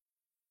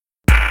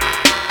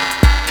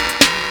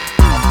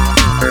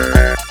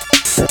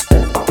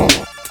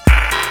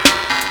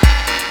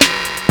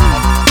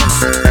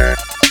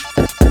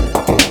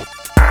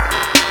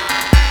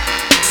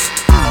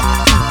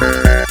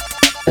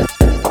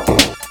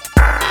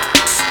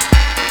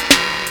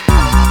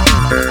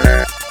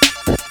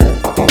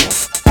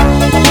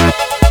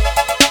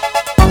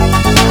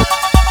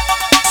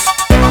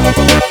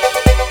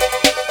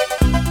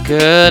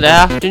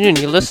afternoon.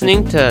 You're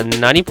listening to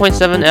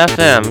 90.7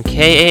 FM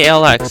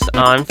KALX.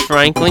 I'm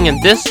Frank Ling, and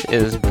this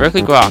is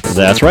Berkeley Groks.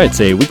 That's right. It's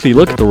a weekly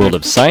look at the world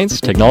of science,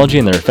 technology,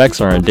 and their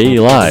effects on our daily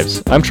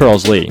lives. I'm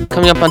Charles Lee.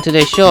 Coming up on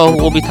today's show,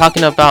 we'll be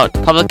talking about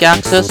public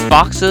access,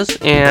 foxes,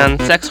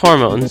 and sex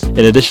hormones.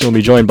 In addition, we'll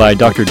be joined by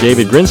Dr.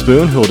 David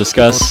Grinspoon, who will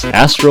discuss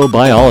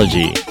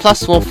astrobiology.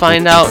 Plus, we'll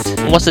find out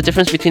what's the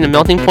difference between the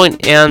melting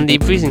point and the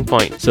freezing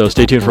point. So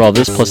stay tuned for all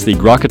this, plus the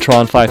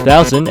Grokatron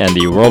 5000 and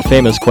the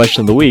world-famous question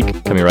of the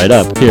week, coming right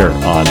up here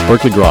on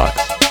Berkeley Groks.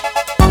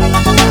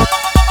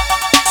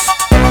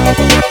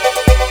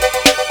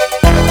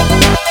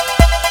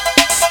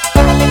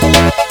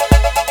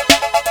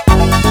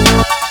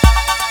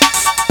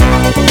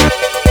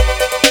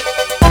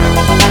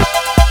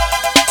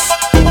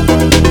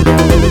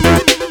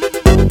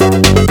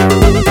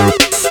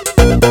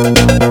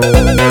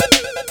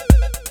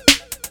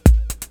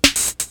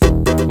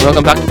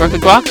 Welcome back to Berkeley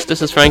Groks.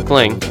 This is Frank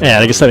Ling. And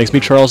I guess that makes me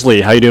Charles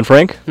Lee. How you doing,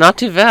 Frank? Not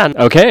too bad.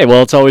 Okay,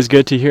 well, it's always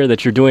good to hear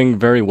that you're doing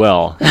very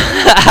well.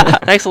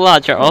 Thanks a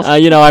lot, Charles.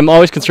 I'm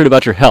always concerned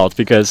about your health,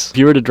 because if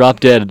you were to drop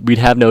dead, we'd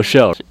have no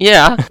show.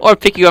 Yeah, or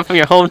pick you up from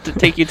your home to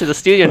take you to the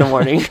studio in the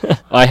morning.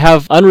 I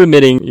have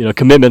unremitting,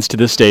 commitments to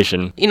this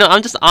station.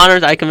 I'm just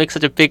honored that I can make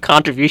such a big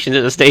contribution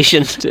to the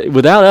station.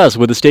 Without us,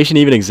 would the station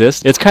even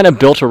exist? It's kind of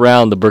built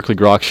around the Berkeley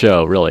Grok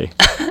show, really.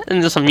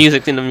 And there's some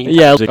music in the meantime.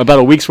 Yeah, about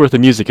a week's worth of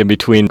music in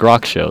between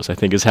Grok shows, I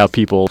think, is how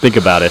people think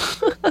about it.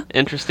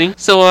 Interesting.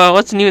 So,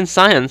 what's new in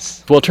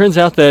science? Well, it turns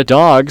out that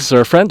dogs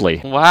are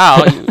friendly.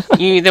 Wow.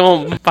 They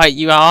won't bite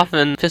you off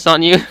and piss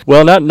on you?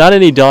 Well, not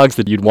any dogs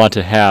that you'd want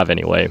to have,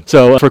 anyway.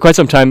 So, for quite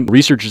some time,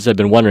 researchers have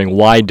been wondering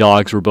why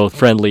dogs were both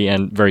friendly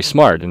and very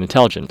smart and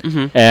intelligent.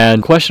 Mm-hmm.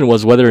 And the question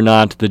was whether or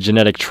not the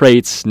genetic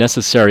traits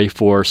necessary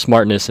for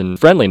smartness and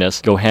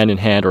friendliness go hand in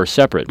hand or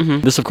separate.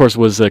 Mm-hmm. This, of course,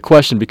 was a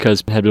question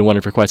because had been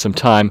wondering for quite some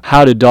time,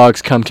 how did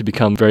dogs come to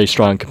become very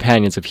strong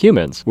companions of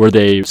humans? Were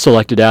they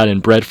selected out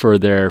and bred for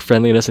their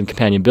friendliness and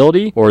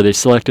companionability, or were they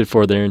selected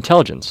for their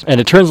intelligence? And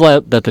it turns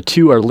out that the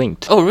two are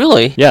linked. Oh,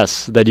 really?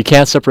 Yes, that you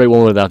can't separate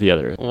one without the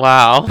other.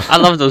 Wow. I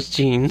love those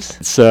genes.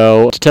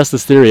 So, to test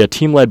this theory, a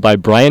team led by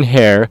Brian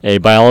Hare, a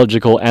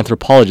biological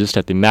anthropologist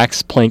at the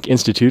Max Planck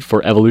Institute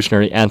for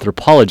Evolutionary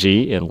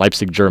Anthropology in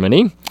Leipzig,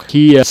 Germany,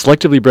 he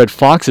selectively bred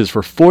foxes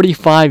for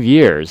 45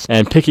 years,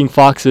 and picking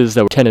foxes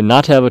that tended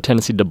not to have a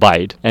tendency to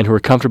bite and who were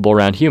comfortable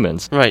around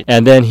humans. Right.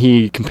 And then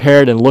he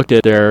compared and looked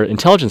at their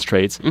intelligence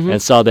traits Mm-hmm.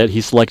 and saw that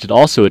he selected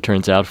also, it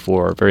turns out,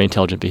 for very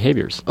intelligent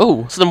behaviors.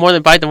 Oh, so the more they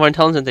bite, the more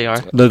intelligent they are.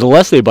 The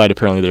less they bite,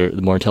 apparently,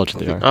 the more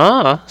intelligent they are.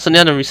 Ah, so they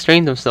have to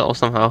restrain themselves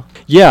somehow.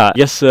 Yeah,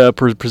 yes,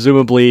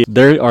 presumably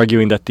they're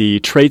arguing that the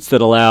traits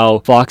that allow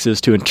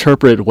foxes to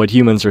interpret what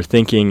humans are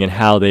thinking and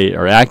how they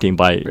are acting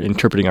by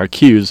interpreting our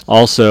cues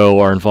also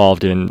are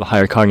involved in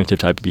higher cognitive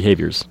type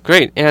behaviors.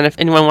 Great. And if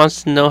anyone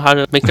wants to know how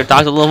to make their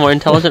dogs a little more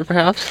intelligent,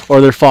 perhaps?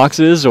 Or they're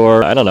foxes,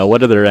 or I don't know,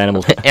 what other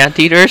animals?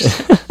 Anteaters?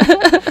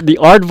 The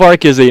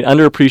aardvark is an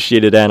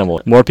underappreciated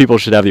animal. More people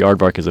should have the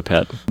aardvark as a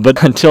pet.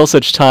 But until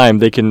such time,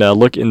 they can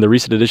look in the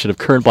recent edition of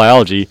Current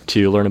Biology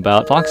to learn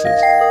about foxes.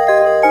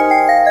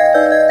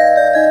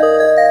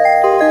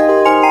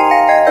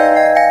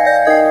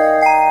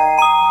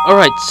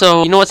 Alright,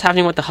 so you know what's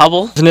happening with the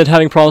Hubble? Isn't it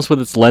having problems with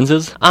its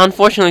lenses?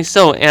 Unfortunately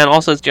so, and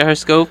also its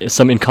gyroscope.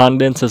 Some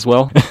incontinence as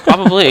well?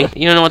 Probably.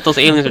 You don't know what those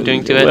aliens are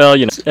doing to it. Well,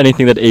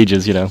 anything that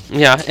ages,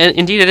 Yeah, and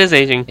indeed it is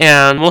aging.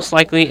 And most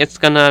likely it's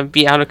gonna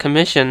be out of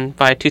commission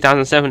by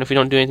 2007 if we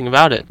don't do anything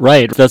about it.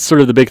 Right, that's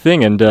sort of the big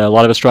thing, and a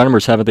lot of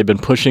astronomers haven't they been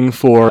pushing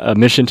for a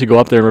mission to go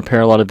up there and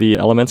repair a lot of the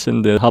elements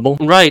in the Hubble?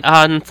 Right.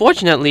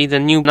 Unfortunately, the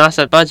new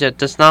NASA budget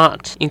does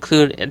not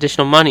include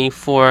additional money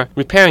for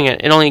repairing it.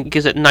 It only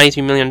gives it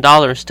 $93 million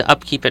to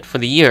upkeep it for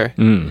the year.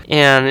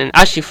 And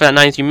actually for that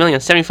 $93 million,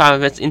 75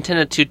 of it's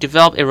intended to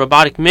develop a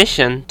robotic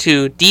mission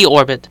to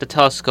deorbit the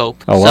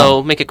telescope. Oh, wow.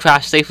 So make it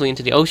crash safely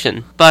into the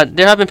ocean. But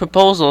there have been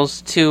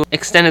proposals to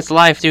extend its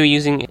life through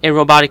using a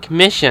robotic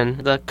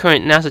mission. The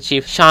current NASA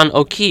chief, Sean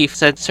O'Keefe,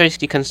 said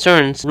safety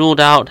concerns ruled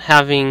out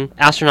having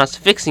astronauts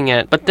fixing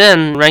it. But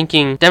then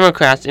ranking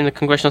Democrats in the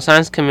Congressional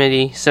Science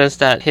Committee says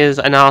that his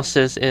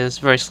analysis is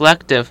very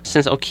selective,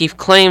 since O'Keefe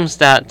claims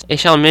that a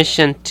shuttle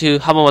mission to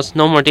Hubble was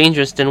no more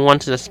dangerous than one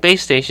to the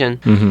space station.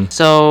 Mm-hmm.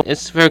 So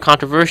it's very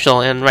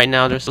controversial, and right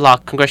now there's a lot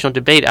of congressional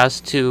debate as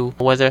to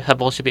whether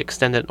Hubble should be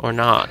extended or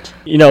not.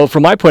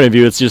 From my point of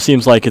view, it just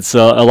seems like it's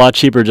a lot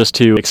cheaper just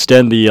to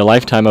extend the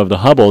lifetime of the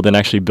Hubble than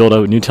actually build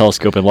a new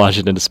telescope and launch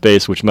it into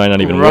space, which might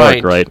not even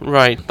work, right?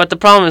 Right. But the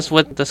problem is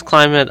with this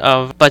climate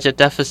of budget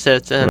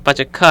deficits and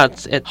budget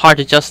cuts, it's hard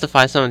to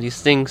justify some of these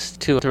things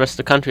to the rest of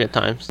the country at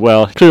times.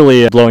 Well,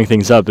 clearly blowing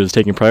things up is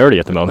taking priority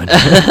at the moment.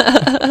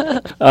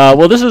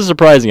 Well, this is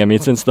surprising. I mean,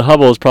 since the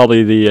Hubble is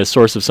probably the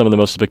source of some of the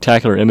most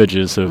spectacular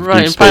images of right,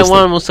 deep it's space. probably one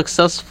of the most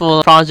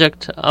successful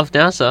project of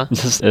NASA.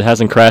 It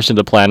hasn't crashed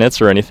into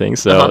planets or anything,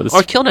 so...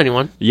 Or killed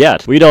anyone.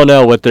 Yet. We don't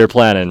know what they're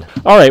planning.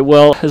 All right,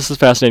 well, this is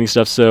fascinating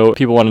stuff, so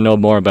people want to know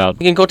more about...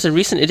 You can go to the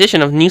recent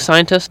edition of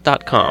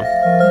newscientist.com.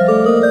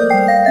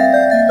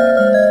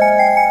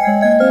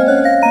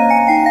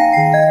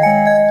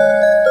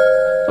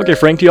 Okay,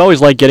 Frank, do you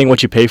always like getting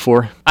what you pay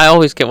for? I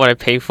always get what I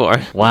pay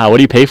for. Wow, what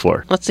do you pay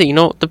for? Let's see,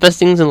 the best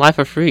things in life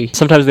are free.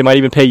 Sometimes they might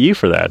even pay you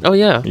for that. Oh,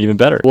 yeah. Even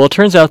better. Well, it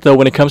turns out, though,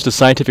 when it comes to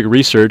scientific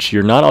research,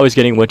 you're not always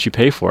getting what you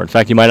pay for. In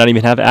fact, you might not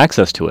even have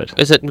access to it.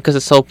 Is it because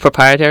it's so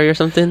proprietary or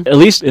something? At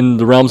least in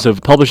the realms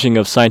of publishing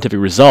of scientific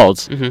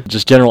results,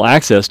 just general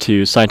access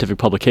to scientific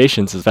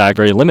publications is, in fact,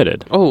 very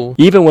limited. Oh.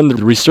 Even when the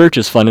research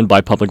is funded by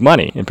public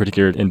money, in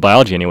particular in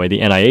biology anyway, the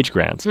NIH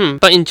grants.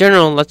 But in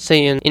general, let's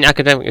say in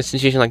academic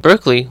institutions like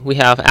Berkeley, we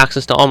have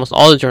access to almost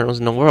all the journals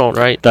in the world,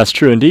 right? That's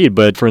true indeed,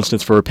 but for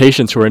instance, for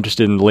patients who are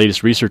interested in the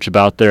latest research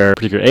about their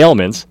particular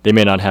ailments, they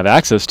may not have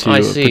access to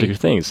particular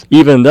things,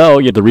 even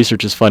though the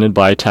research is funded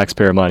by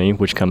taxpayer money,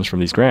 which comes from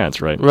these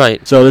grants, right?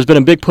 Right. So there's been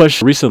a big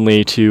push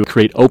recently to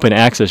create open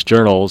access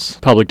journals,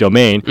 public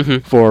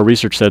domain, for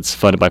research that's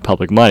funded by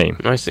public money.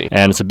 I see.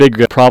 And it's a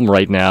big problem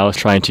right now,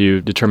 trying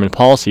to determine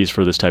policies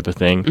for this type of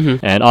thing.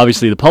 And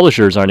obviously the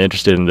publishers aren't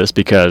interested in this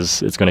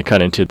because it's going to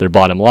cut into their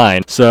bottom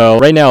line. So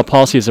right now a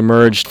policy has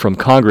emerged from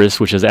Congress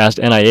which has asked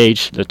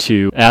NIH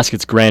to ask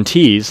its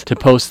grantees to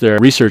post their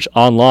research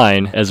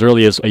online as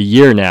early as a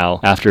year now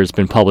after it's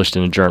been published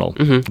in a journal.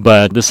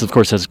 But this of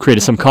course has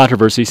created some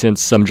controversy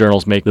since some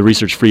journals make the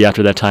research free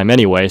after that time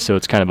anyway, so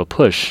it's kind of a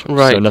push.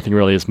 Right. So nothing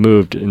really has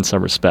moved in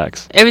some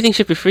respects. Everything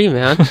should be free,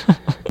 man.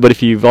 But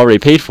if you've already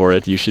paid for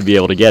it, you should be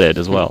able to get it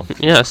as well.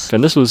 Yes.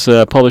 And this was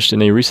published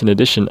in a recent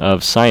edition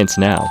of Science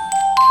Now.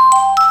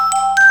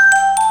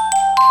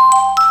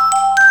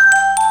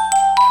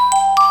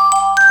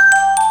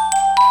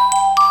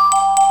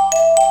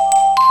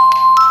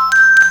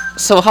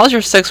 So how's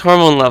your sex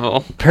hormone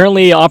level?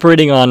 Apparently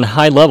operating on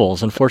high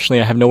levels.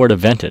 Unfortunately, I have nowhere to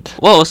vent it.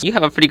 Whoa, so you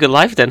have a pretty good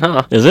life then,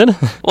 huh? Is it?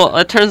 Well,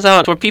 it turns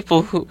out for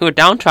people who are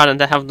downtrodden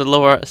that have the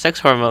lower sex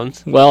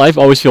hormones. Well, I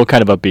always feel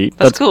kind of upbeat.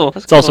 That's cool.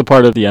 It's also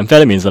part of the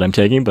amphetamines that I'm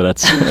taking, but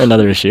that's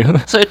another issue.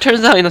 So it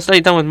turns out in a study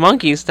done with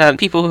monkeys that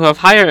people who have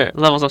higher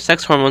levels of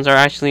sex hormones are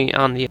actually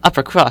on the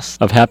upper crust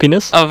Of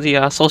happiness? of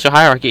the social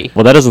hierarchy.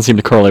 Well, that doesn't seem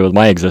to correlate with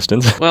my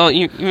existence. Well,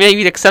 you may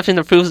be the exception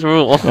that proves the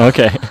rule.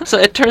 Okay. So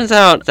it turns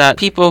out that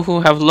people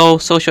who have low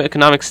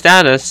socioeconomic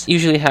status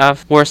usually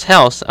have worse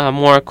health,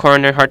 more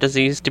coronary heart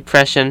disease,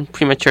 depression,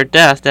 premature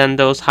death than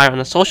those higher on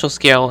the social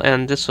scale.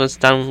 And this was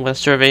done with a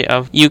survey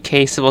of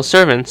UK civil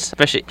servants,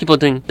 especially people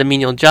doing the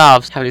menial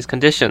jobs have these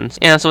conditions.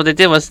 And so what they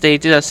did was they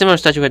did a similar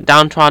study with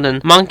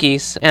downtrodden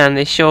monkeys, and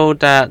they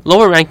showed that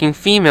lower ranking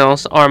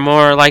females are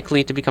more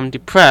likely to become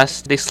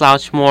depressed. They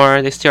slouch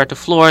more, they stare at the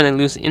floor, and they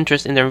lose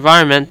interest in their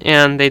environment,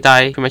 and they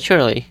die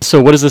prematurely.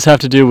 So what does this have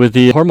to do with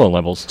the hormone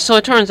levels? So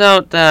it turns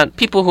out that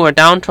people who are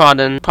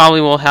downtrodden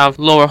probably will have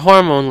lower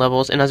hormone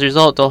levels, and as a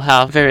result they'll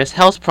have various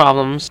health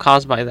problems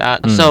caused by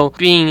that. So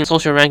being in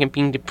social rank and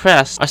being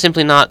depressed are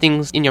simply not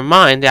things in your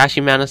mind. They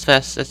actually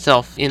manifest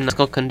itself in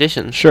physical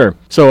conditions. Sure.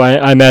 So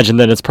I imagine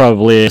that it's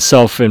probably a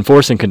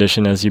self-enforcing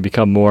condition. As you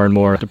become more and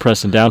more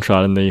depressed and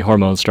downtrodden, the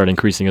hormones start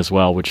increasing as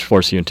well, which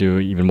force you into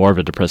even more of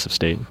a depressive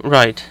state.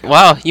 Right.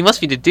 Wow, you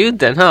must be the dude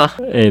then, huh?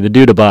 Hey, the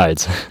dude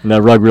abides. And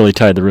that rug really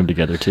tied the room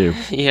together too.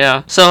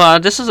 Yeah. So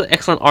this is an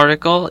excellent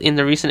article in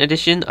the recent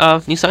edition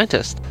of New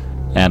Scientist.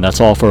 And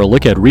that's all for a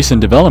look at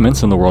recent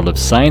developments in the world of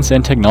science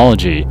and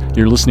technology.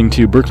 You're listening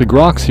to Berkeley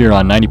Groks here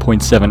on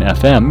 90.7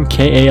 FM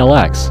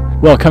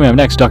KALX. Well, coming up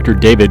next, Dr.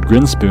 David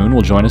Grinspoon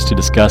will join us to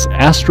discuss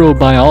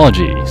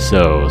astrobiology,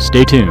 so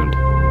stay tuned.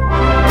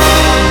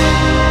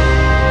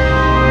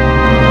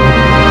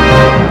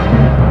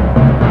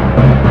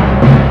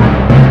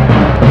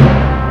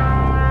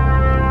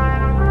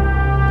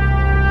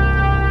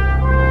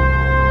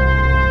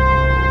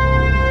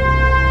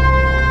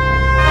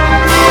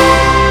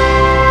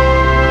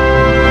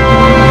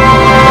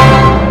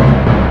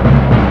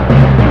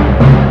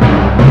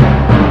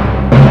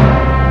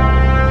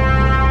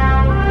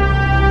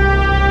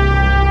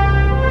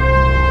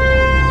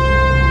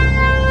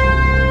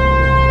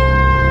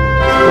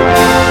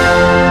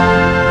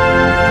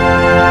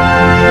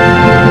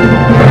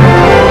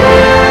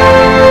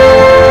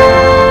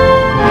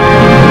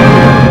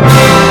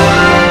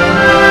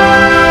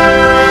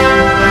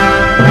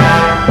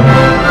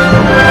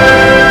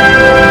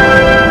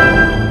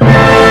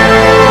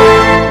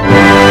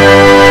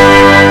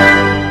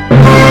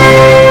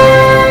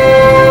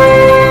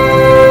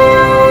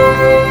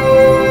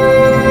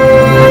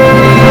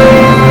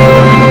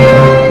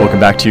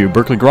 Back to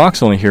Berkeley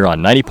Groks, only here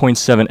on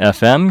 90.7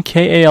 FM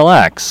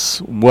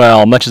KALX.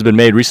 Well, much has been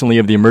made recently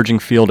of the emerging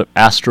field of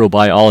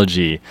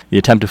astrobiology, the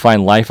attempt to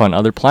find life on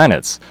other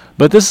planets.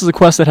 But this is a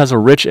quest that has a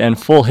rich and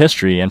full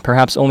history and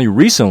perhaps only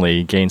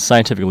recently gained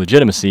scientific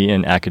legitimacy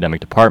in academic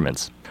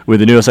departments. With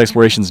the newest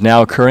explorations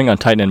now occurring on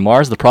Titan and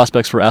Mars, the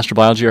prospects for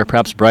astrobiology are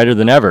perhaps brighter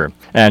than ever.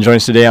 And joining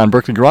us today on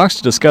Berkeley Groks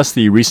to discuss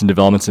the recent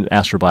developments in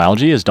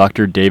astrobiology is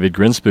Dr. David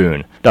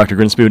Grinspoon. Dr.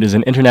 Grinspoon is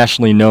an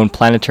internationally known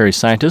planetary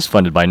scientist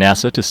funded by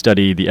NASA to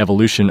study the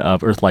evolution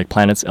of Earth-like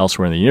planets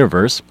elsewhere in the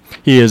universe.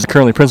 He is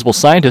currently principal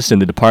scientist in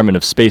the Department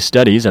of Space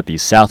Studies at the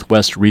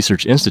Southwest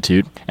Research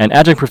Institute and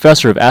adjunct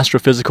professor of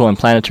astrophysical and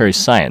planetary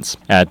science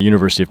at the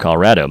University of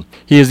Colorado.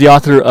 He is the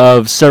author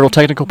of several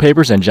technical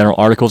papers and general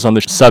articles on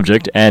the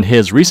subject, and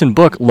his recent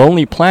book,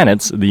 Lonely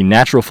Planets, The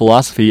Natural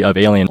Philosophy of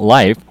Alien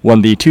Life,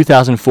 won the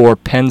 2004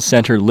 Penn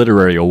Center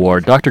Literary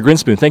Award. Dr.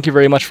 Grinspoon, thank you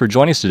very much for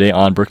joining us today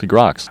on Berkeley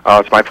Groks.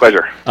 It's my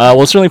pleasure.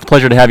 Well, it's certainly a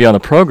pleasure to have you on the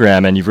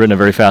program, and you've written a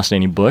very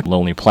fascinating book,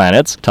 Lonely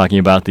Planets, talking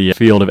about the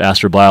field of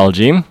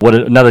astrobiology. What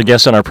another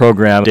guest on our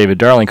program, David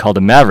Darling, called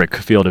the maverick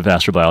field of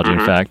astrobiology,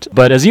 in fact.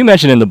 But as you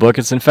mentioned in the book,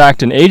 it's in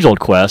fact an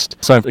age-old quest.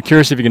 So I'm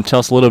curious if you can tell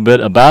us a little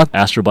bit about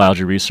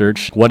astrobiology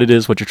research, what it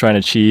is, what you're trying to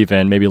achieve,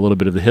 and maybe a little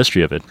bit of the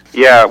history of it.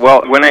 Yeah,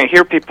 well, when I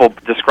hear people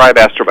describe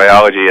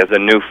astrobiology as a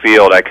new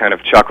field, I kind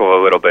of chuckle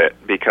a little bit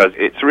because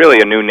it's really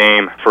a new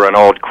name for an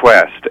old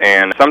quest.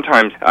 And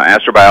sometimes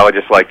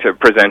astrobiologists like to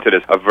present it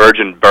as a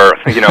virgin birth,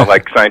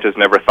 like scientists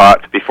never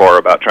thought before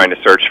about trying to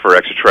search for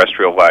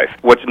extraterrestrial life.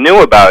 What's new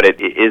about it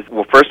is,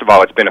 well, first of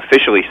all, it's been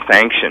officially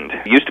sanctioned.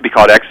 It used to be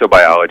called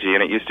exobiology,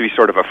 and it used to be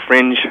sort of a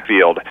fringe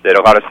field that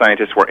a lot of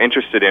scientists were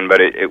interested in, but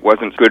it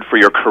wasn't good for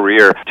your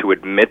career to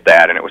admit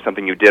that, and it was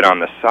something you did on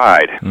the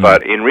side.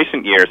 But in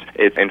recent years,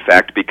 it's in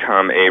fact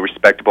become a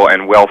respectable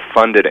and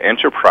well-funded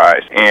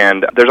enterprise.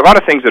 And there's a lot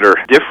of things that are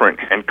different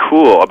and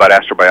cool about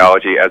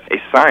astrobiology as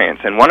a science,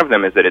 and one of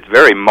them is that it's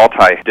very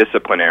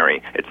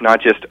multidisciplinary. It's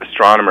not just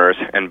astronomers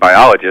and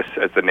biologists,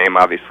 as the name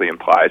obviously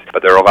implies,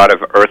 but there are a lot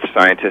of earth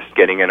scientists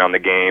getting in on the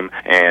game,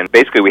 and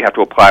basically we have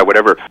to apply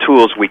whatever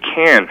tools we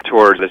can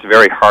towards this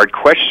very hard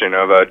question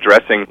of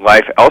addressing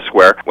life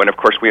elsewhere, when of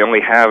course we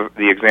only have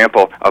the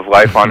example of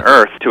life on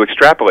Earth to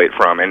extrapolate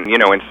from. And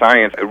in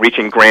science,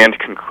 reaching grand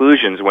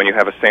conclusions when you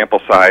have a sample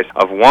size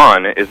of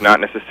one is not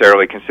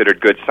necessarily considered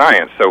good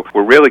science. So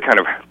we're really kind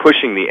of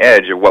pushing the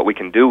edge of what we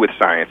can do with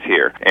science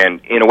here,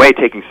 and in a way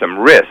taking some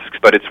risks,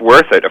 but it's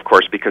worth it, of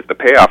course, because the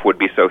payoff would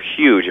be so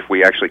huge if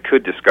we actually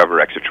could discover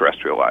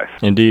extraterrestrial life.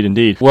 Indeed,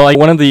 indeed. Well,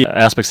 one of the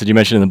aspects that you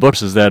mentioned in the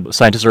books is that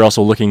scientists are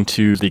also looking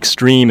to the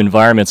extreme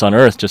environments on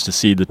Earth just to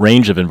see the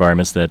range of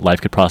environments that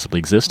life could possibly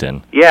exist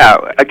in. Yeah,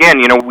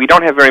 again, we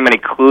don't have very many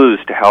clues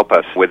to help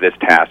us with this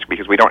task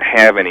because we don't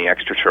have any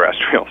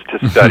extraterrestrials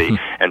to study,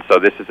 and so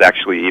this has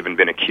actually even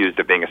been accused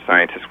of being a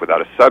scientist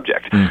without a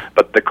subject.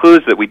 But the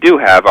clues that we do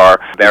have are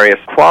various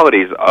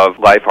qualities of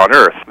life on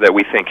Earth that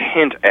we think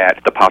hint at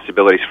the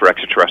possibilities for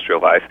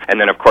extraterrestrial life, and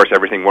then of course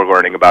everything we're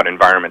learning about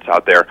environments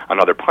out there on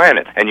other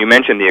planets. And you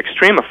mentioned the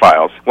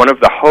extremophiles. One of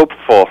the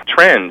hopeful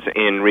trends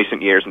in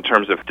recent years in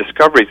terms of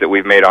discoveries that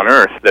we've made on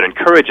Earth that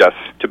encourage us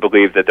to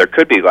believe that there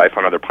could be life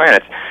on other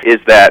planets is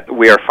that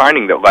we are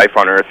finding that life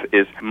on Earth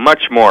is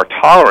much more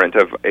tolerant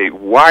of a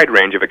wide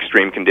range of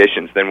extreme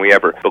conditions than we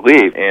ever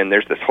believed. And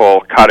there's this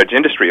whole cottage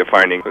industry of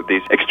finding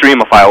these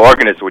extremophile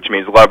organisms, which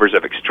means lovers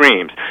of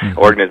extremes,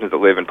 organisms that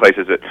live in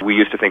places that we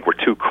used to think were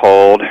too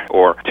cold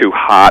or too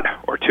hot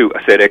or too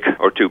acidic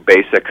or too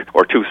basic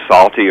or too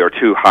salty or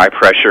too high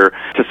pressure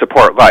to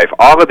support life.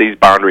 All of these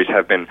boundaries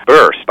have been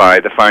burst by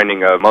the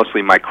finding of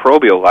mostly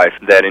microbial life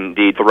that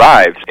indeed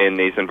thrives in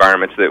these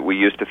environments that we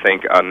used to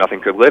think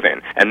nothing could live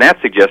in. And that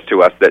suggests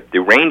to us that the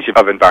range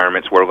of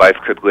environments where life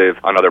could live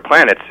on other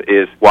planets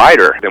is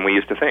wider than we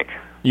used to think.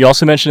 You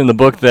also mentioned in the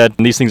book that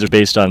these things are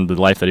based on the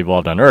life that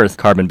evolved on Earth,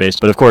 carbon-based,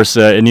 but of course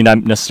it need not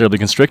necessarily be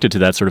constricted to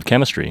that sort of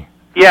chemistry.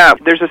 Yeah,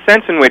 there's a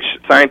sense in which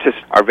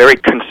scientists are very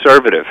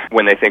conservative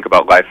when they think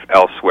about life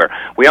elsewhere.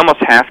 We almost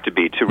have to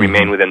be to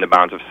remain within the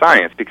bounds of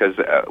science because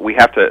we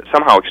have to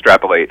somehow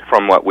extrapolate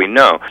from what we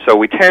know. So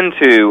we tend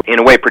to, in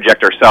a way,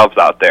 project ourselves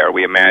out there.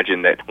 We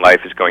imagine that life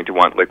is going to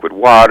want liquid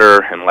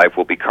water and life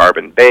will be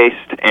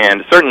carbon-based,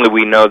 and certainly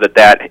we know that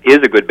that is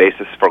a good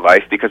basis for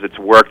life because it's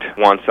worked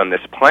once on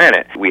this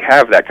planet. We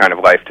have that kind of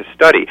life to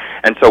study.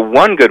 And so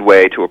one good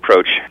way to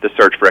approach the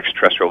search for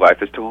extraterrestrial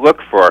life is to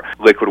look for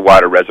liquid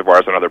water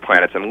reservoirs on other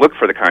planets and look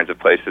for the kinds of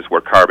places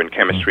where carbon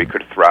chemistry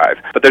could thrive.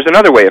 But there's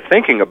another way of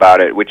thinking about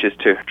it, which is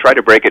to try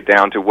to break it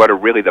down to what are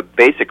really the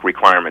basic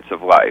requirements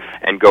of life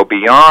and go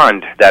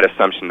beyond that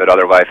assumption that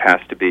other life has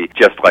to be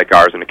just like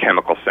ours in a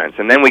chemical sense.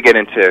 And then we get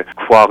into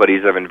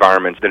qualities of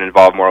environments that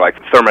involve more like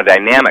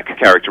thermodynamic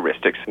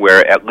characteristics,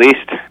 where at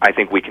least I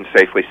think we can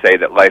safely say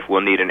that life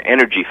will need an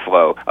energy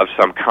flow of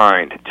some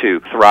kind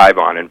to thrive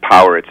on and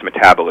power its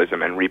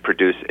metabolism and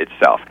reproduce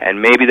itself.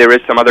 And maybe there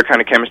is some other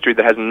kind of chemistry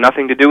that has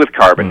nothing to do with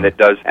carbon that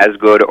does as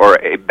good or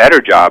a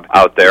better job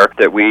out there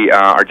that we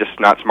are just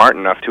not smart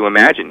enough to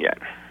imagine yet.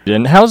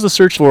 And how's the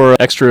search for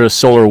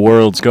extrasolar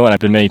worlds going?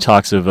 I've been many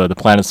talks of the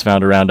planets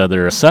found around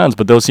other suns,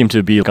 but those seem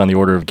to be on the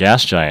order of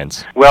gas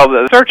giants. Well,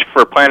 the search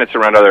for planets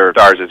around other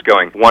stars is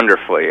going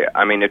wonderfully.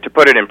 I mean, to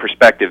put it in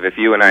perspective, if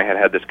you and I had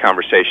had this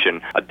conversation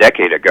a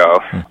decade ago,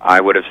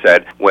 I would have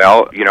said,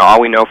 well,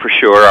 all we know for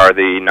sure are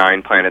the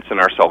 9 planets in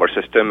our solar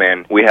system,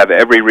 and we have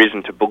every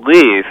reason to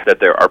believe that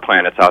there are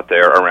planets out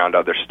there around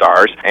other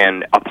stars.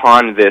 And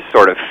upon this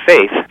sort of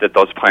faith that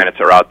those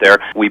planets are out there,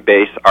 we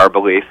base our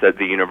belief that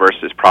the universe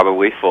is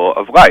probably full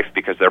of life,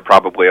 because there are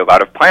probably a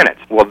lot of planets.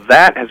 Well,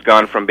 that has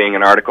gone from being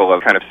an article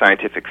of kind of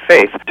scientific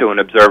faith to an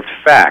observed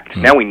fact.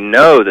 Now we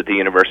know that the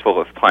universe is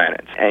full of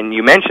planets. And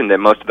you mentioned that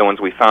most of the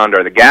ones we found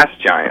are the gas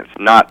giants,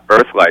 not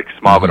Earth-like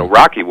small little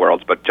rocky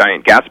worlds, but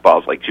giant gas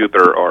balls like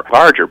Jupiter or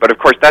larger. But of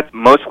course, that's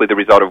mostly the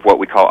result of what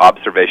we call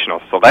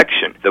observational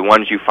selection. The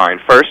ones you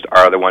find first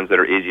are the ones that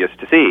are easiest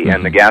to see,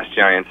 and the gas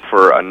giants,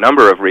 for a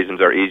number of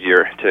reasons, are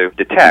easier to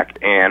detect.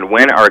 And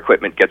when our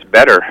equipment gets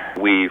better,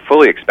 we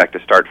fully expect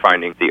to start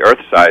finding the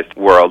Earth-sized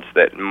worlds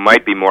that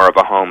might be more of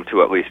a home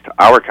to at least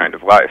our kind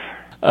of life.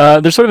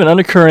 There's sort of an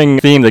undercurring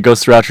theme that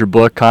goes throughout your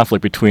book,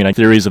 conflict between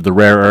theories of the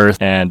rare earth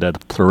and the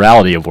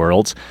plurality of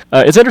worlds.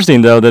 It's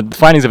interesting, though, that the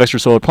findings of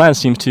extrasolar planets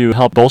seem to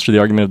help bolster the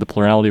argument of the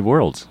plurality of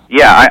worlds.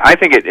 Yeah, I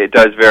think it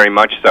does very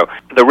much so.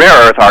 The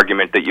rare earth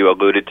argument that you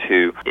alluded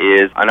to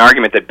is an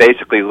argument that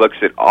basically looks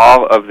at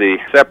all of the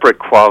separate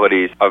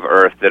qualities of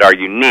Earth that are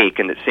unique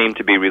and that seem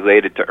to be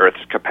related to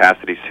Earth's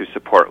capacities to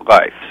support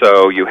life.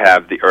 So you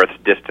have the Earth's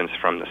distance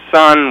from the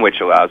sun,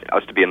 which allows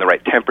us to be in the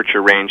right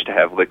temperature range to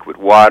have liquid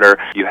water.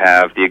 You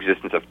have the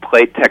existence of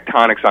plate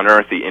tectonics on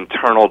Earth, the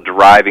internal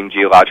driving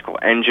geological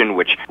engine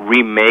which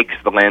remakes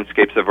the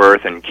landscapes of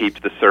Earth and keeps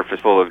the surface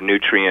full of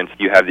nutrients.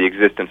 You have the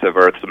existence of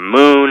Earth's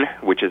moon,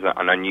 which is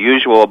an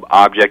unusual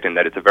object in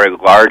that it's a very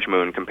large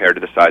moon compared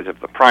to the size of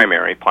the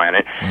primary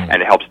planet,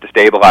 and it helps to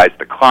stabilize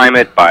the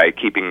climate by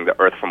keeping the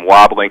Earth from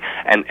wobbling,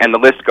 and the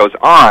list goes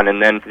on.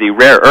 And then the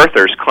rare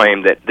earthers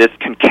claim that this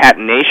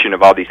concatenation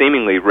of all these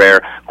seemingly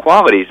rare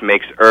qualities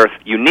makes Earth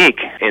unique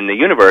in the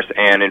universe,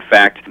 and in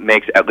fact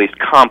makes at least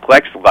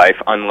complex life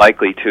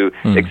unlikely to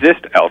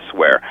exist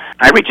elsewhere.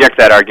 I reject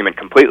that argument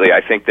completely.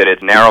 I think that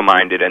it's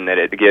narrow-minded and that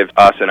it gives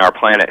us and our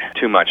planet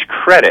too much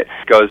credit.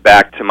 It goes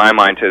back, to my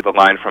mind, to the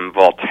line from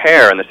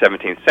Voltaire in the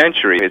 17th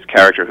century, his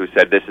character who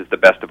said, "This is the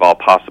best of all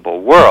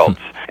possible worlds."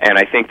 And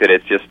I think that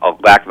it's just a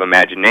lack of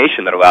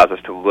imagination that allows us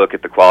to look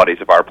at the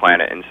qualities of our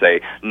planet and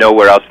say,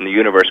 nowhere else in the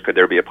universe could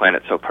there be a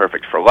planet so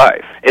perfect for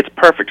life. It's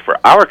perfect for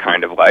our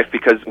kind of life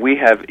because we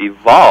have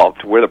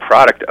evolved. We're the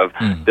product of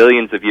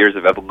billions of years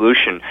of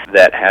evolution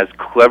that has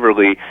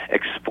cleverly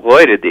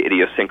exploited the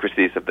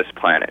idiosyncrasies of this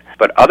planet.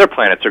 But other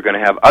planets are going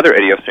to have other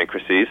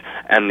idiosyncrasies,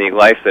 and the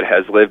life that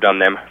has lived on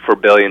them for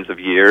billions of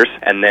years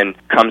and then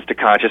comes to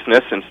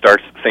consciousness and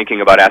starts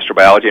thinking about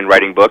astrobiology and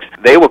writing books,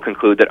 they will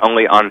conclude that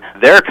only on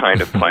their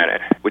kind of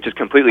planet, which is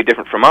completely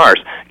different from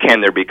ours,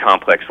 can there be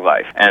complex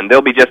life. And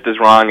they'll be just as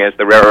wrong as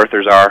the rare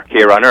earthers are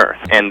here on Earth.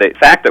 And the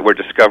fact that we're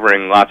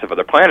discovering lots of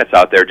other planets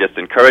out there just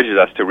encourages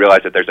us to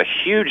realize that there's a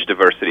huge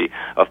diversity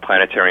of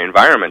planetary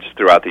environments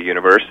throughout the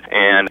universe,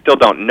 and still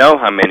don't know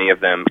how many of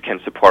them can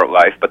support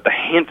life, but the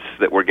hints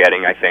that we're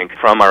getting, I think,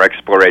 from our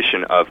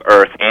exploration of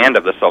Earth and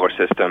of the solar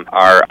system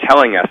are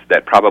telling us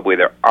that probably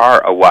there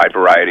are a wide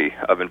variety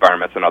of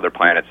environments on other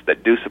planets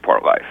that do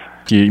support life.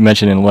 You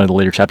mentioned in one of the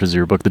later chapters of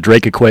your book the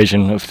Drake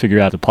equation, figure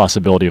out the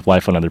possibility of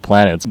life on other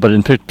planets. But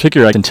in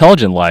particular,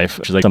 intelligent life,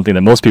 which is something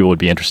that most people would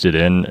be interested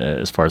in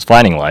as far as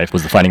finding life,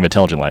 was the finding of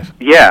intelligent life.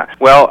 Yeah,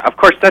 well, of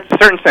course, that's in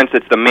a certain sense,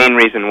 it's the main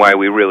reason why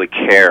we really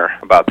care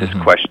about this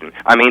question.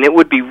 I mean, it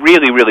would be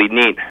really, really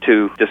neat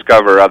to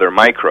discover other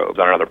microbes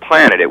on another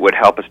planet. It would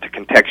help us to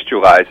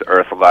contextualize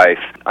Earth life,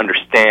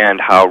 understand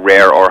how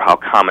rare or how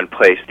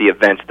commonplace the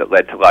events that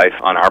led to life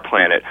on our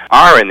planet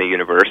are in the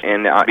universe,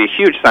 and it'd be a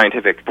huge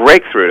scientific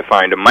breakthrough to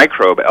find a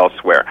microbe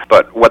elsewhere.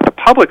 But what the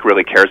public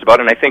really cares about,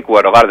 and I think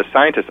what a lot of the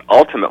scientists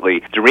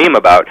ultimately dream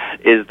about,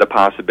 is the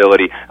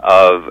possibility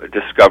of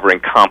discovering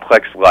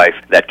complex life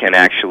that can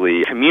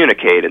actually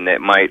communicate and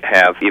that might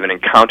have even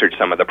encountered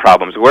some of the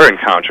problems we're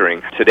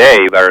encountering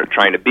today. They're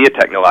trying to be a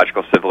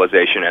technological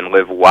civilization and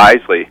live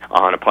wisely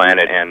on a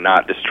planet and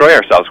not destroy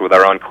ourselves with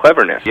our own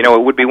cleverness. You know,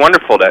 it would be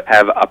wonderful to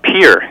have a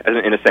peer,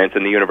 in a sense,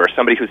 in the universe,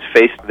 somebody who's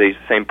faced these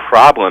same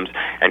problems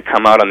and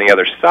come out on the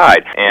other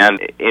side. And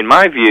in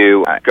my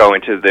view, I go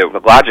into the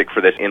logic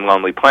for this in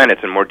Lonely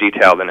Planets in more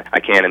detail than I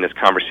can in this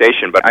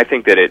conversation, but I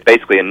think that it's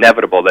basically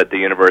inevitable that the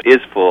universe is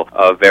full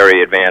of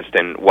very advanced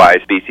and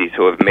wise species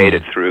who have made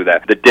it through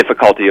the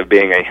difficulty of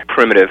being a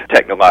primitive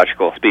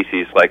technological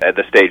species like at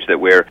the stage that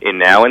we're in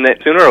now, and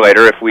that sooner or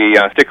later, if we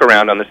stick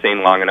around on the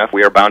scene long enough,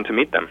 we are bound to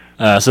meet them.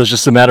 So it's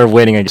just a matter of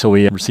waiting until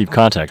we receive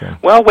contact,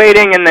 right? Well,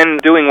 waiting and then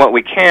doing what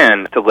we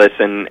can to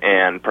listen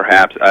and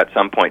perhaps at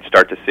some point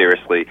start to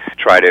seriously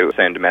try to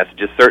send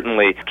messages.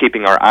 Certainly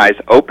keeping our eyes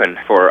open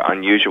for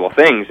unusual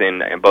things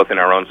in both in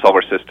our own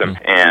solar system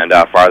and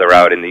farther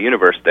out in the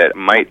universe that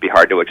might be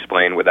hard to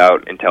explain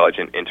without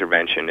intelligent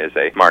intervention is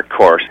a marked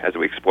course as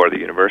we explore the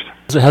universe.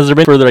 Has there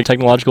been further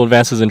technological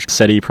advances in the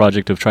SETI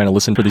project of trying to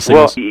listen for these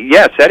signals? Well,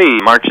 yeah,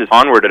 SETI marches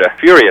onward at a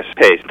furious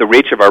pace. The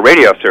reach of our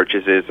radio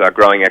searches is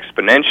growing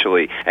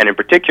exponentially, and in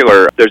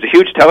particular, there's a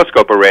huge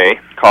telescope array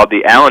called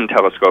the Allen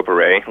Telescope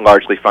Array,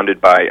 largely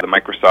funded by the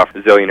Microsoft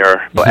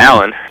zillionaire Bill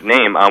Allen,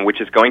 name, which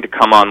which is going to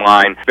come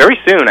online very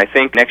soon, I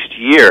think next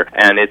year,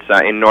 and it's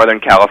in Northern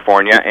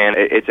California, and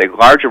it's a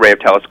large array of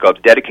telescopes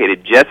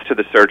dedicated just to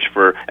the search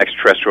for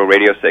extraterrestrial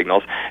radio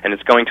signals, and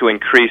it's going to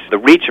increase the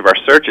reach of our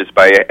searches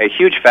by a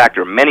huge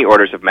factor, many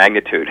orders of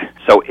magnitude.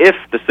 So if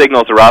the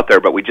signals are out there,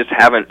 but we just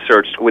haven't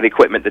searched with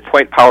equipment that's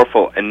quite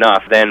powerful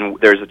enough, then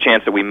there's a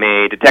chance that we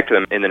may detect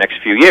them in the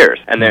next few years.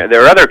 And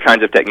there are other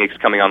kinds of techniques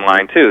coming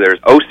online, too. There's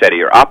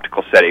OSETI, or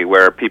optical SETI,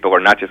 where people are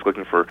not just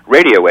looking for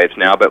radio waves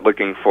now, but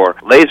looking for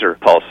laser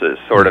pulses,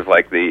 sort of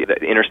like the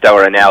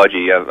interstellar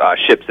analogy of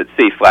ships at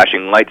sea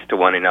flashing lights to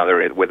one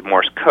another with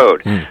Morse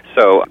code.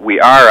 So we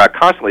are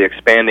constantly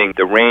expanding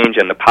the range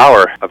and the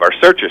power of our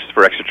searches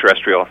for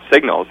extraterrestrial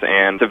signals,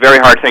 and it's a very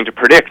hard thing to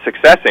predict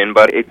success in,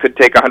 but it could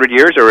take 100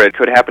 years or it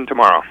could happen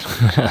tomorrow.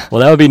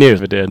 Well, that would be news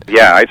if it did.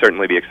 Yeah, I'd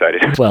certainly be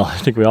excited. Well, I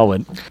think we all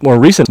would. More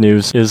recent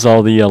news is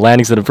all the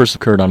landings that have first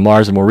occurred on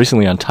Mars and more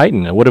recently on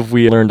Titan. What have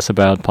we learned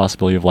about the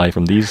possibility of life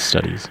from these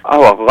studies?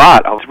 Oh, a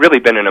lot. It's really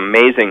been an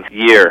amazing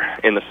year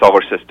in the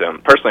solar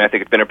system. Personally, I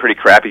think it's been a pretty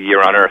crappy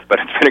year on Earth, but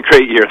it's been a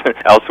great year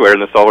elsewhere in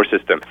the solar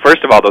system.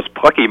 First of all, those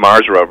plucky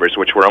Mars rovers,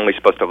 which were only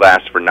supposed to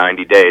last for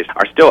 90 days,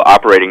 are still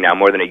operating now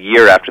more than a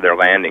year after their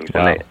landings.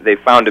 Wow. And they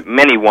found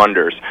many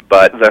wonders,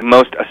 but the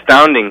most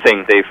astounding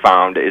thing they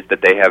found is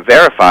that they have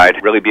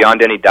verified, really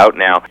beyond any doubt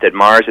now, that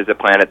Mars is a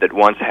planet that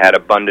once had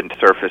abundant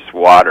surface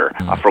water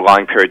for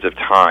long periods of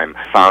time,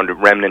 found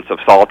remnants of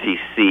salty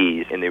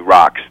seas in the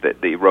rocks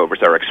that the rovers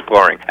are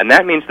exploring. And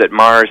that means that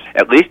Mars,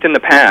 at least in the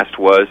past,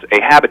 was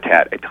a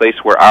habitat, a place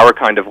where our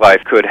kind of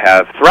life could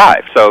have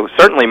thrived. So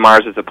certainly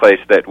Mars is a place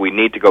that we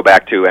need to go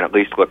back to and at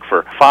least look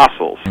for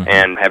fossils,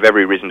 and have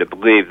every reason to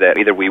believe that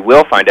either we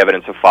will find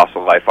evidence of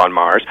fossil life on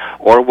Mars,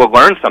 or we'll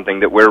learn something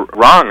that we're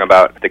wrong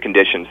about the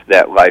conditions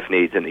that life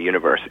needs in the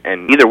universe.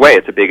 And either way,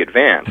 it's a big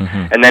advance.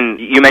 And then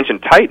you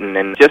mentioned Titan,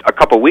 and just a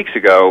couple weeks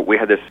ago, we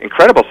had this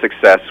incredible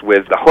success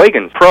with the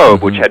Huygens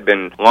probe, which had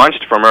been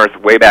launched from Earth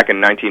way back in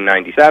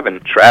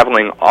 1997,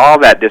 traveling all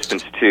that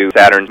distance to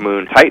Saturn's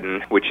moon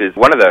Titan, which is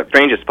one of the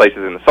strangest places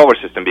in the solar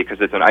system because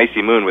it's an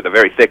icy moon with a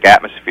very thick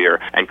atmosphere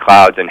and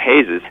clouds and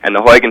hazes. And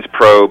the Huygens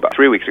probe,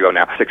 3 weeks ago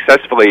now,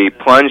 successfully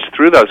plunged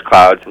through those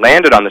clouds,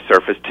 landed on the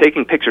surface,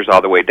 taking pictures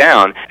all the way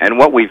down. And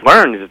what we've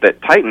learned is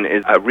that Titan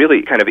is a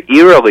really kind of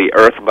eerily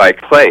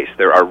Earth-like place.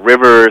 There are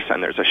rivers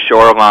and there's a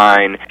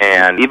shoreline,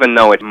 and even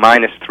though it's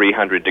minus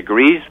 300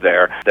 degrees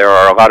there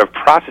are a lot of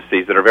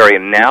processes that are very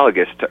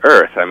analogous to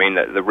Earth. I mean,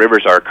 the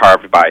rivers are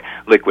carved by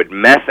liquid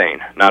methane,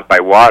 not by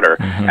water,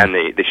 and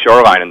the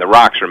shoreline and the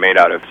rocks are made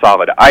out of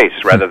solid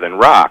ice rather than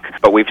rock.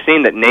 But we've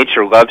seen that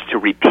nature loves to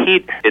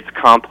repeat its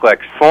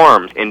complex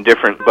forms in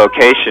different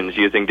locations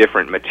using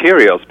different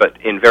materials, but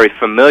in very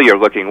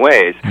familiar-looking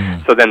ways.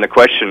 So then the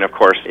question, of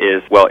course,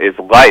 is, well, is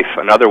life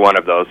another one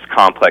of those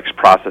complex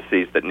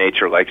processes that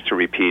nature likes to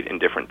repeat in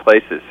different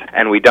places?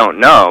 And we don't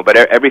know, but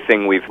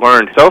everything we've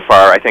learned so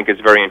far, I think, is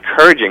very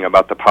encouraging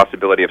about the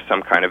possibility of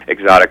some kind of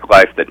exotic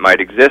life that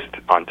might exist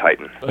on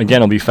Titan. Again,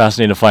 it'll be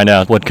fascinating to find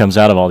out what comes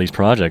out of all these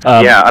projects.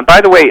 Yeah, and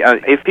by the way,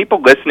 if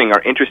people listening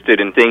are interested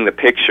in seeing the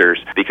pictures,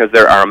 because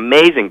there are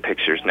amazing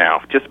pictures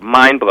now, just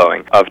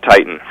mind-blowing, of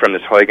Titan from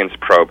this Huygens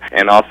probe,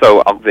 and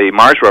also the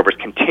Mars rovers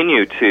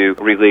continue to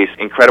release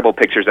incredible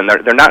pictures, and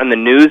they're not in the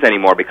news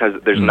anymore because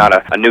there's not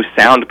a new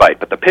sound bite,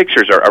 but the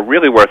pictures are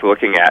really worth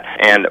looking at.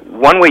 And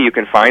one way you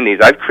can find these,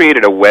 I've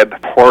created a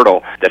web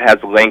portal that has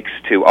links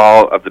to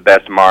all of the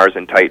best Mars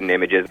and Titan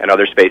images and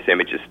other space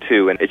images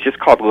too, and it's just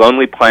called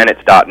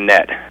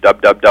lonelyplanets.net,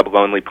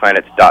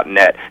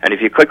 www.lonelyplanets.net. And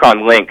if you click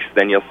on links,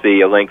 then you'll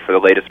see a link for the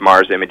latest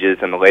Mars images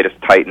and the latest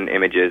Titan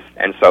images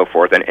and so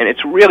forth. And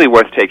it's really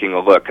worth taking a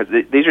look because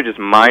these are just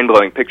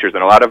mind-blowing pictures,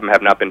 and a lot of them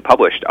have not been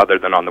published other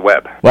than on the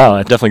web. Wow,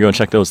 I'd definitely go and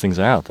check those things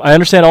out. I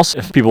understand also,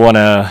 if people want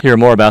to hear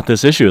more about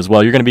this issue as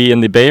well, you're going to be in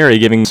the Bay Area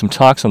giving some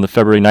talks on the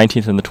February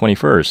 19th and the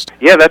 21st.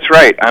 Yeah, that's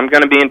right. I'm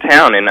going to be in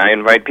town, and I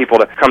invite people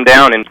to come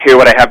down and hear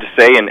what I have to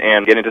say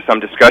and get into some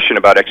discussion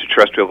about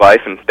extraterrestrial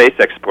life and space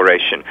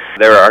exploration.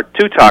 There are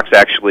two talks,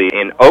 actually,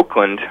 in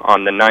Oakland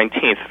on the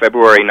 19th,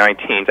 February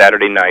 19th,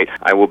 Saturday night.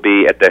 I will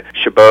be at the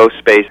Chabot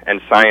Space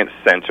and Science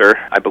Center,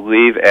 I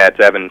believe at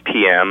 7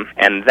 p.m.,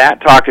 and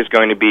that talk is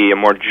going to be a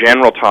more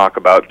general talk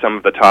about some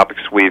of the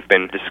topics we've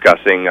been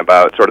discussing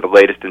about sort of the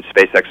latest in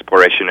space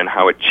exploration and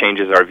how it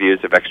changes our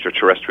views of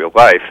extraterrestrial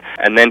life.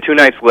 And then 2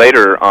 nights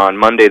later, on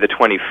Monday the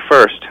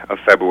 21st of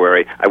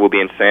February, I will be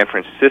in San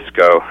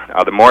Francisco.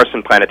 The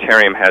Morrison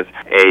Planetarium has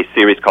a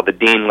series called the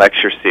Dean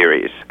Lecture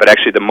Series, but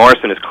actually the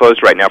Morrison is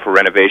closed right now for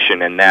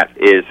renovation, and that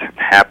is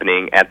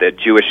happening at the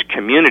Jewish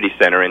Community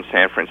Center in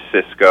San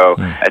Francisco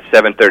at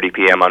 7:30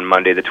 p.m. on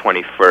Monday the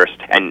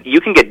 21st. And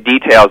you can get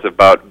details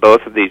about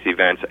both of these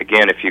events,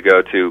 again, if you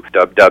go to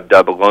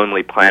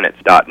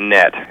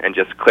www.lonelyplanets.net and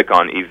just click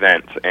on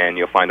events, and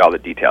you'll find all the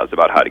details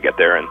about how to get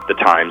there and the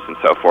times and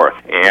so forth.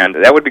 And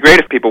that would be great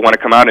if people want to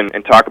come out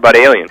and talk about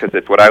aliens, because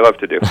it's what I love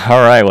to do.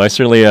 All right, well, I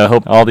certainly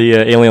hope all the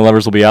alien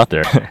lovers will be out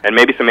there. And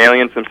maybe some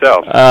aliens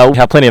themselves. We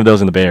have plenty of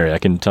those in the Bay Area, I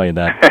can tell you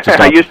that.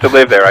 I used to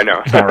live there, I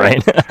know. All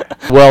right.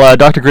 Well,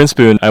 Dr.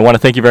 Grinspoon, I want to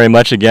thank you very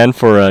much again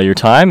for your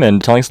time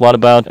and telling us a lot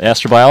about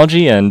astrobiology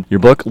Astrobiology and your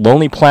book,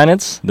 Lonely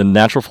Planets, The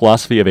Natural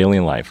Philosophy of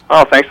Alien Life.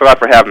 Oh, thanks a lot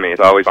for having me.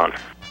 It's always fun.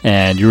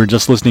 And you were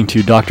just listening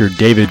to Dr.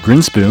 David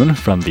Grinspoon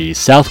from the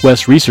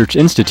Southwest Research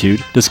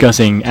Institute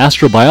discussing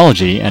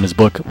astrobiology and his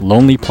book,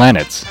 Lonely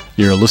Planets.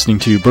 You're listening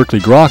to Berkeley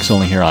Groks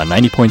only here on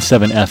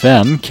 90.7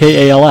 FM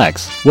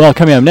KALX. Well,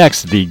 coming up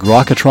next, the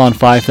Grokatron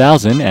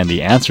 5000 and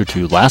the answer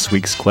to last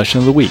week's question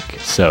of the week.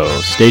 So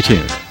stay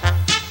tuned.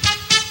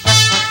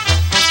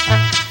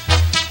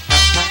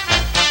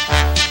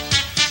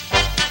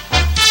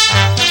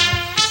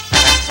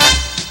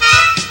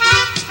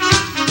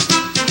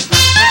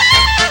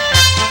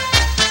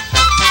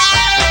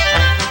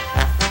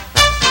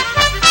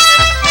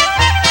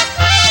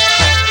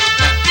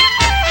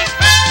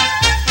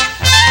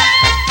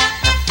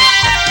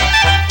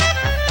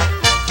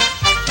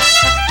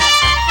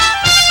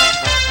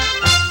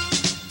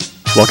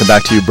 Welcome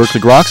back to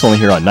Berkeley Groks, only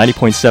here on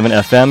 90.7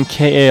 FM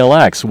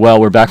KALX. Well,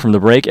 we're back from the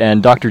break,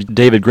 and Dr.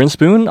 David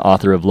Grinspoon,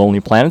 author of Lonely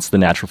Planets, The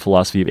Natural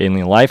Philosophy of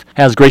Alien Life,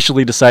 has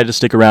graciously decided to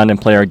stick around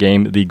and play our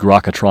game, the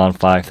Grokatron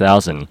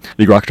 5000.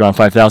 The Grokatron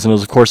 5000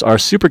 is, of course, our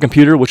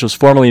supercomputer, which was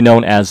formerly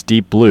known as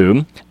Deep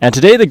Blue. And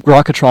today, the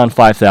Grokatron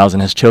 5000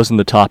 has chosen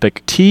the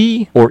topic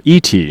T or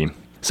ET.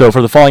 So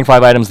for the following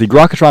 5 items, the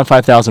Grokatron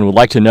 5000 would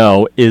like to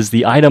know, is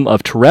the item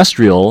of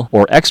terrestrial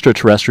or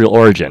extraterrestrial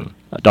origin?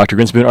 Dr.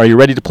 Grinspoon, are you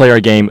ready to play our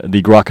game,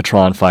 the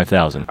Grokatron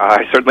 5000?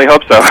 I certainly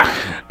hope so.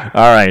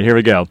 All right, here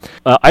we go.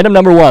 Item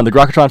number 1, the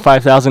Grokatron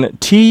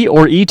 5000, T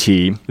or ET,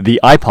 the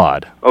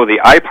iPod. Oh, the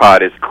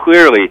iPod is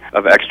clearly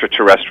of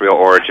extraterrestrial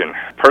origin.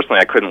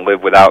 Personally, I couldn't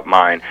live without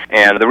mine.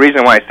 And the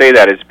reason why I say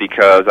that is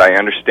because I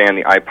understand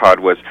the iPod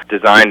was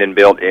designed and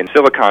built in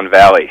Silicon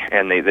Valley,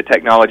 and the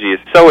technology is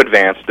so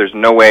advanced, there's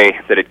no way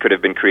that it could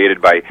have been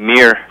created by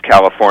mere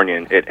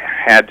Californians. It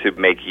had to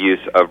make use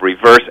of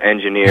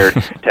reverse-engineered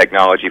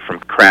technology from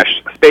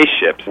crashed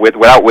spaceships,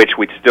 without which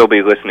we'd still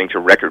be listening to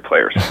record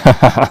players.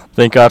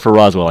 Thank God for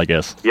Roswell, I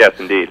guess. Yes,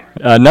 indeed.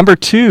 Number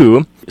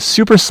 2,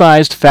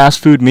 supersized fast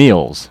food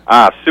meals.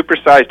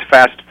 Supersized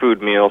fast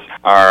food meals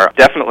are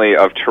definitely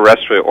of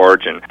terrestrial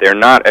origin. They're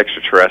not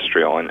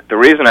extraterrestrial, and the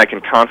reason I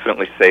can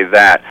confidently say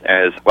that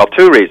is, well,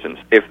 2 reasons.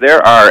 If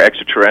there are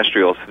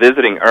extraterrestrials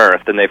visiting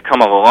Earth, then they've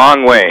come a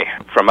long way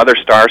from other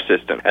star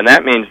systems, and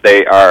that means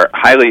they are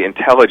highly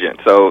intelligent,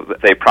 so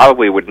they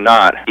probably would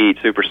not eat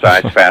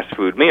supersized fast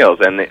food meals.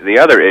 And the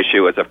other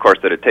issue is, of course,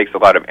 that it takes a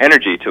lot of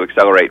energy to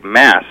accelerate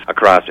mass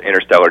across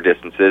interstellar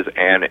distances,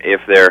 and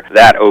if they're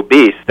that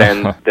obese,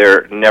 then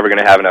they're never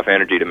going to have enough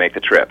energy to make the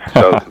trip.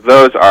 So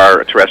those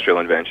are terrestrial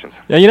inventions.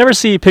 Yeah, you never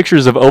see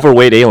pictures of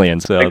overweight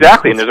aliens. So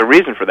exactly, and there's a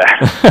reason for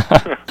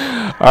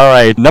that. All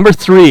right, number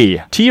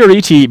 3, T or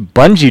ET,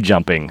 bungee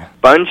jumping.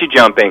 Bungee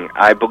jumping,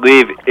 I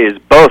believe, is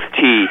both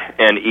T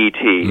and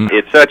ET.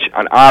 It's such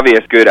an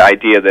obvious good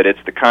idea that it's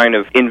the kind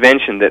of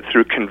invention that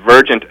through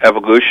convergent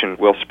evolution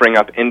will spring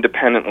up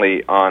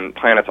independently on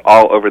planets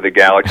all over the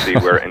galaxy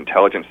where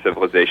intelligent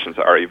civilizations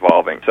are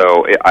evolving.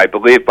 So I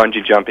believe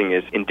bungee jumping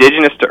is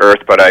indigenous to Earth,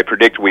 but I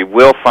predict we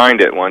will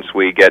find it once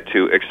we get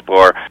to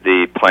explore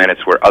the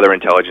planets where other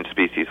intelligent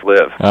species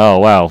live. Oh,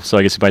 wow. So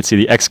I guess you might see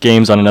the X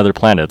Games on another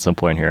planet at some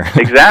point here.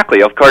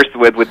 Exactly. Of course,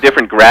 with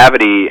different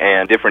gravity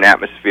and different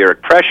atmospheric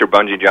pressure,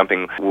 bungee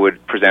jumping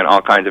would present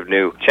all kinds of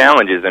new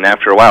challenges, and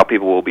after a while,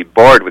 people will be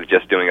bored with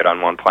just doing it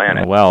on one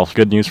planet. Well,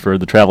 good news for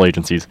the travel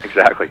agencies.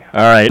 Exactly.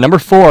 All right, number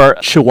 4,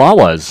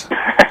 chihuahuas.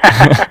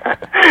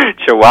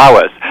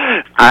 Chihuahuas.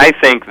 I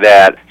think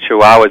that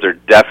chihuahuas are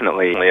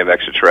definitely of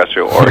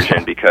extraterrestrial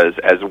origin because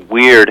as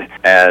weird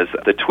as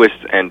the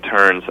twists and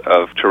turns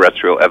of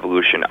terrestrial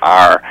evolution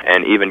are,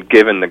 and even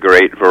given the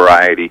great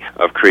variety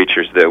of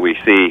creatures that we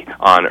see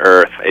on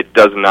Earth, it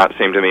does not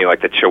seem to me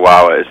like the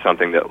chihuahua is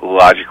something that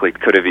logically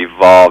could have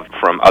evolved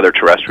from other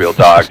terrestrial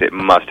dogs. It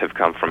must have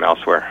come from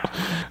elsewhere.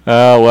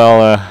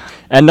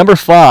 And number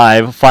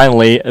 5,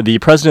 finally, the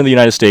President of the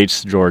United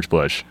States, George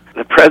Bush.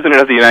 The President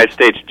of the United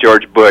States,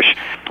 George Bush.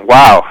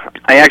 Wow.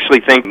 I actually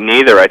think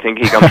neither. I think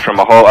he comes from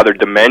a whole other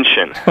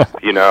dimension,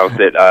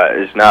 that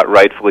is not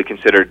rightfully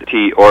considered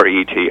T or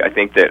ET. I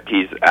think that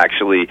he's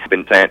actually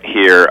been sent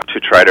here to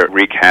try to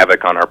wreak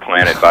havoc on our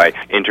planet by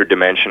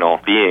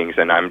interdimensional beings,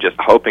 and I'm just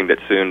hoping that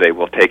soon they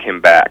will take him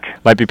back.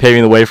 Might be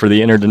paving the way for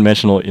the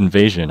interdimensional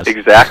invasion.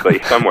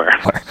 Exactly, somewhere.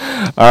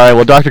 All right,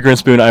 well, Dr.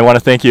 Grinspoon, I want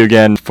to thank you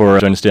again for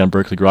joining us today on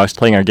Berkeley Groks,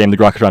 playing our game, the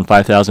Grokatron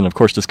 5000, of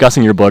course,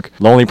 discussing your book,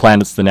 Lonely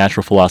Planets, The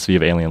Natural Philosophy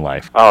of Alien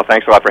Life. Oh,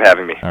 thanks a lot for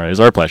having me. All right, it's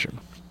our pleasure.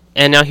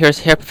 And now here's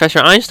Herr Professor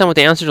Einstein with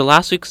the answer to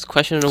last week's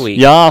question of the week.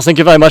 Yeah, thank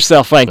you very much,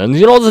 Sir Frank. And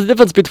you know the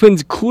difference between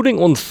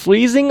cooling and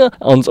freezing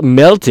and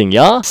melting,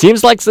 yeah?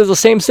 Seems like they're the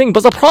same thing,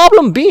 but the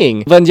problem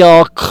being, when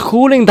you're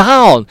cooling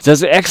down,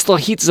 there's extra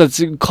heat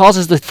that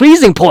causes the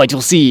freezing point,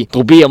 you see,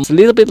 to be a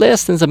little bit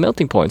less than the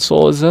melting point.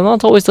 So they're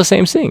not always the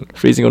same thing,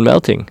 freezing and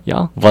melting,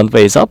 yeah? One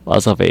way is up,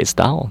 other way is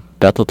down.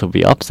 Better to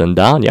be up than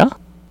down, yeah?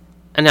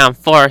 And now I'm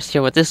Forrest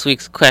here with this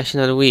week's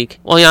question of the week.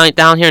 Well,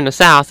 down here in the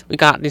South, we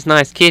got these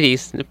nice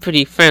kitties. They're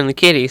pretty friendly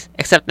kitties.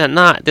 Except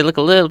that they look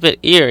a little bit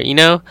eerie,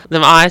 Them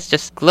eyes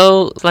just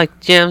glow like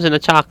gems in a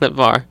chocolate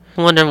bar.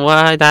 Wonder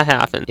why that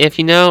happened. If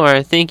you know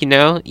or think you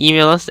know,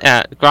 email us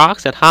at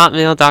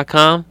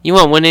groks@hotmail.com. You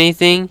won't win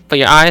anything, but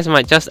your eyes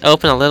might just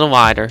open a little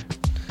wider.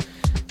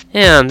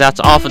 And that's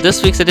all for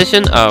this week's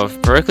edition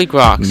of Berkeley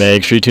Groks.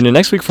 Make sure you tune in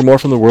next week for more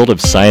from the world of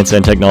science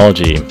and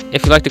technology.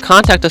 If you'd like to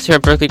contact us here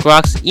at Berkeley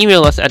Groks,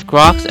 email us at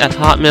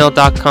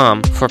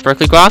groks@hotmail.com. For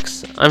Berkeley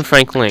Groks, I'm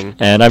Frank Ling.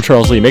 And I'm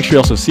Charles Lee. Make sure you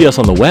also see us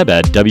on the web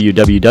at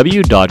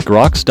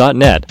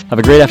www.groks.net. Have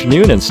a great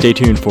afternoon and stay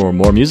tuned for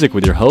more music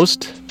with your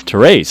host,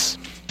 Therese.